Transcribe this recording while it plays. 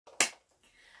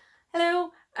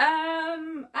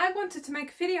wanted to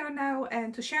make a video now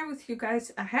and to share with you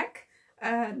guys a hack.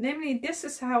 Namely, this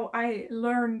is how I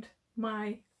learned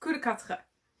my Coup de Quatre.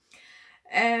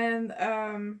 And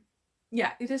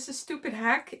yeah, it is a stupid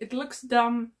hack. It looks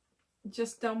dumb.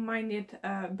 Just don't mind it.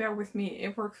 Bear with me.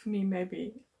 It worked for me,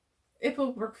 maybe it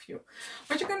will work for you.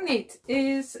 What you're gonna need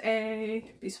is a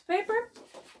piece of paper.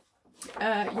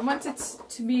 You want it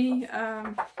to be a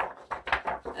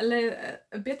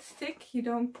bit thick. You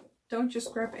don't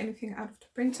just grab anything out of the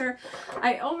printer.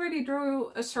 I already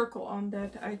drew a circle on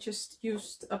that. I just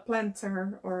used a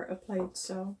planter or a plate.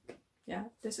 So yeah,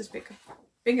 this is big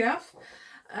enough.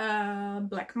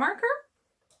 Black marker,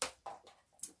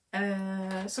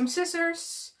 some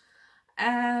scissors,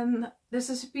 and this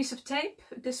is a piece of tape.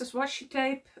 This is washi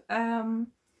tape.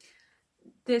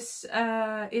 This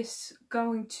is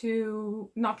going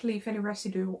to not leave any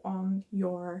residue on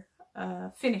your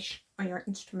finish on your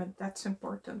instrument. That's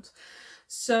important.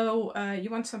 So you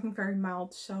want something very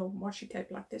mild, so washi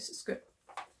tape like this is good.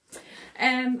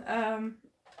 And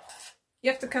you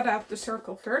have to cut out the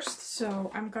circle first,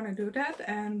 so I'm gonna do that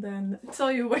and then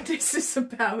tell you what this is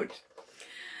about.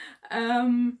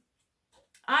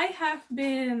 I have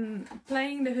been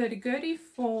playing the hurdy-gurdy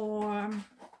for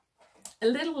a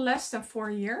little less than 4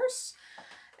 years,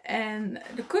 and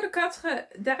the Coup de Quatre,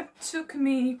 that took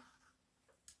me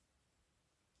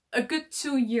a good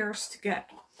 2 years to get.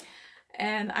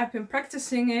 And I've been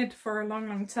practicing it for a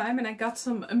long time, and I got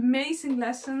some amazing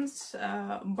lessons.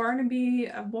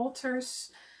 Barnaby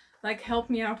Walters helped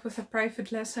me out with a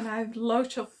private lesson. I have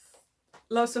loads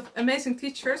of amazing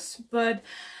teachers, but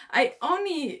I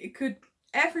only could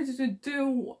ever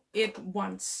do it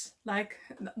once, like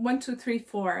 1, 2, 3,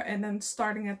 4, and then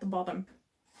starting at the bottom.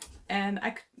 And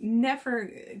I could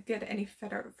never get any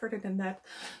further than that.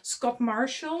 Scott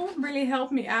Marshall really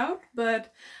helped me out,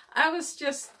 but I was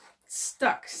just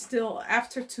stuck still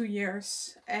after 2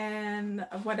 years. And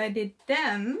what I did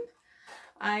then,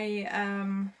 I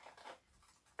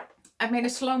made a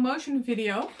slow motion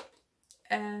video.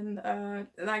 And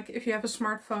if you have a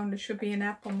smartphone, there should be an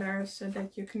app on there so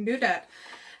that you can do that.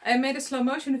 I made a slow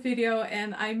motion video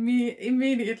and I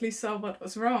immediately saw what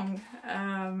was wrong.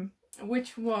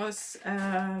 Which was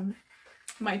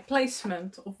my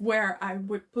placement of where I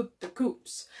would put the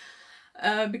coops.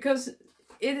 Because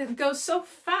it goes so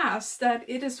fast that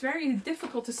it is very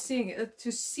difficult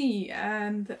to see,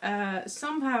 and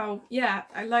somehow, yeah,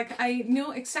 I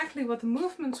knew exactly what the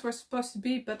movements were supposed to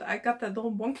be, but I got that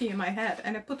all wonky in my head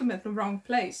and I put them at the wrong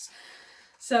place.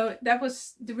 So that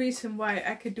was the reason why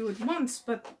I could do it once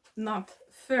but not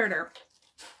further.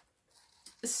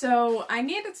 So I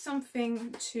needed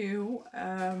something to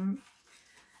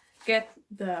get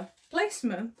the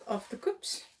placement of the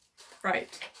coops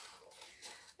right.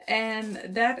 And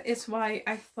that is why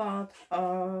I thought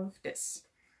of this.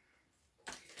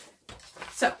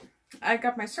 So I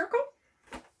got my circle,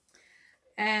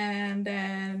 and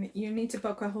then you need to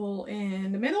poke a hole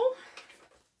in the middle.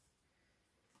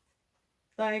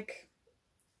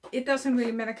 It doesn't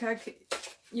really matter.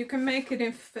 You can make it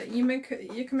if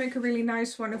you can make a really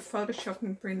nice one in Photoshop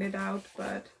and print it out,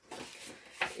 but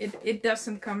it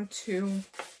doesn't come to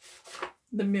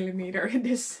the millimeter.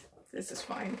 This is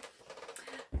fine.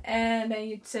 And then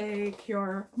you take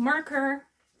your marker,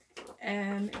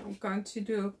 and I'm going to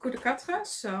do Coup de Quatre,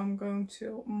 so I'm going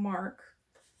to mark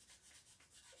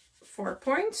 4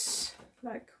 points,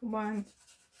 like 1,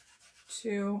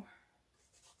 2,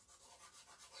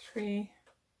 3,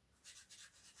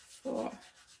 4.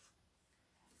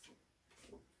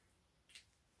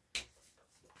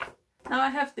 Now I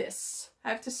have this. I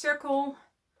have the circle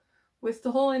with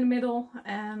the hole in the middle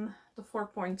and the 4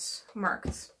 points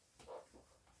marked.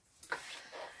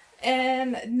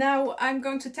 And now I'm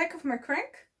going to take off my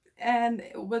crank, and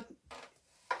what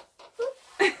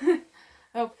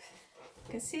oh,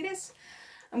 you can see this.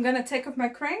 I'm gonna take off my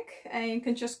crank, and you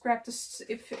can just grab this.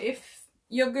 If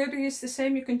your gurdy is the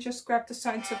same, you can just grab the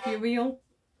sides of your wheel.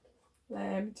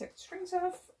 Let me take the strings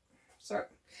off. So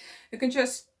you can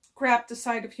just grab the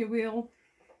side of your wheel,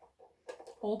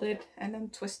 hold it, and then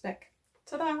twist back.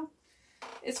 Ta-da!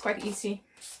 It's quite easy.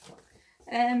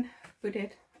 And put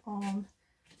it on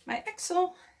my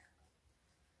axle,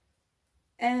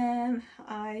 and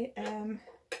I am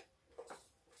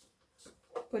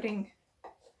putting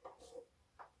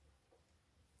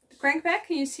the crank back,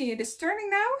 and you see it is turning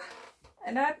now,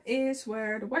 and that is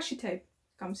where the washi tape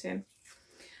comes in.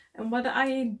 And what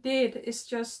I did is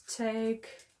just take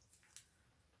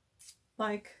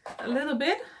a little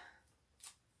bit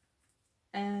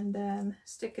and then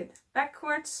stick it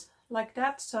backwards like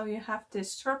that, so you have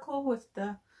this circle with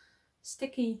the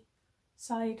sticky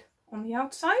side on the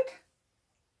outside.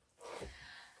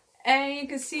 And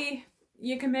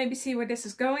you can maybe see where this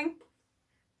is going.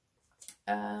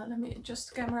 Let me adjust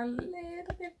the camera a little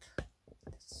bit.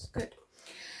 This is good.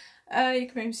 You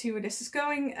can maybe see where this is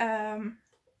going.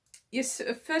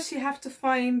 First you have to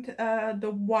find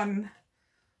the 1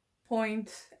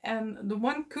 point, and the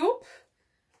 1 coup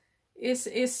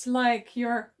is like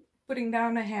you're putting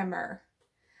down a hammer,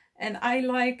 and I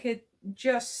like it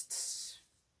just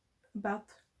about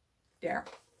there.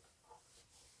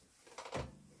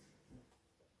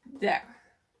 There.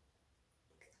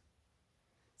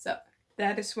 So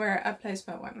that is where I place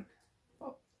my 1.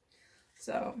 Oh.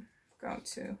 So I'm going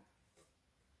to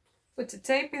put the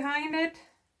tape behind it,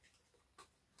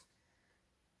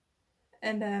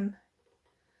 and then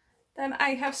I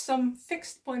have some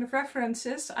fixed point of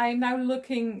references. I'm now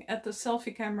looking at the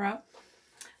selfie camera,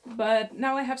 but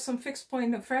now I have some fixed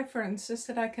point of references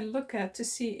that I can look at to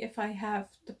see if I have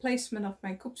the placement of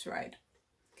my coups right.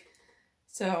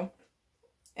 So,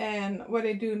 and what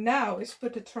I do now is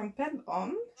put the trumpet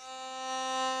on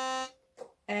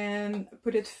and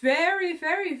put it very,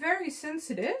 very, very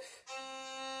sensitive.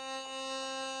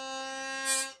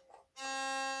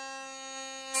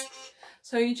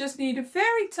 So you just need a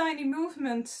very tiny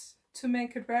movement to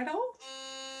make it rattle.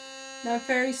 Now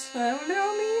very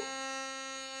slowly.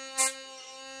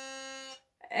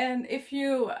 And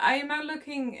I am now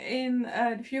looking in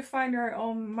the viewfinder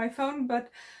on my phone,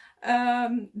 but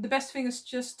the best thing is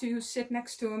just to sit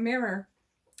next to a mirror.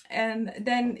 And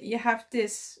then you have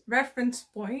this reference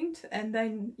point, and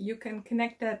then you can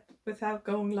connect that without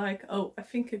going like, oh, I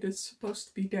think it is supposed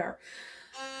to be there.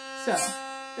 So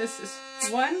this is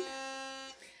 1.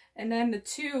 And then the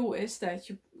 2 is that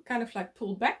you kind of like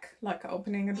pull back, like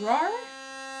opening a drawer.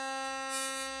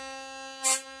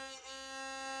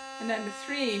 And then the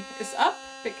 3 is up,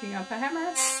 picking up a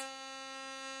hammer.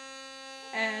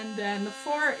 And then the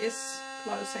 4 is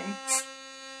closing.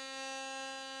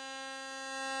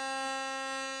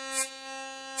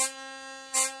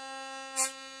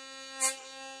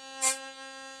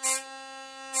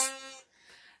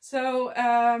 So,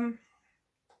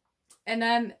 and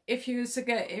then if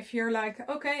you're like,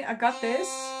 okay, I got this,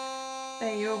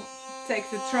 then you take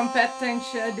the trumpet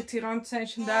tension, the tirant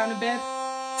tension down a bit.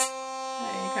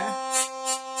 There you go.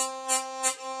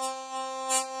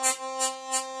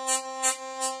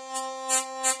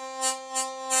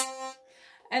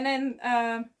 And then,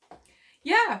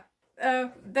 yeah,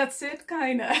 that's it,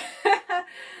 kinda.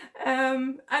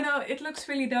 I know it looks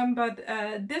really dumb, but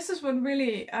this is what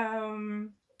really,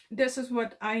 this is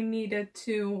what I needed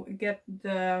to get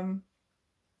the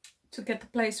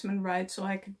placement right, so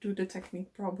I could do the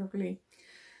technique properly.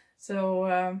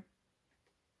 So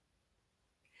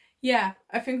yeah,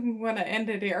 I think I'm gonna end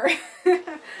it here.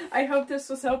 I hope this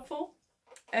was helpful,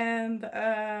 and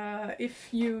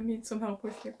if you need some help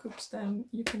with your coups, then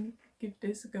you can give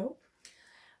this a go.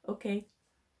 Okay,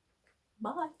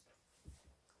 bye.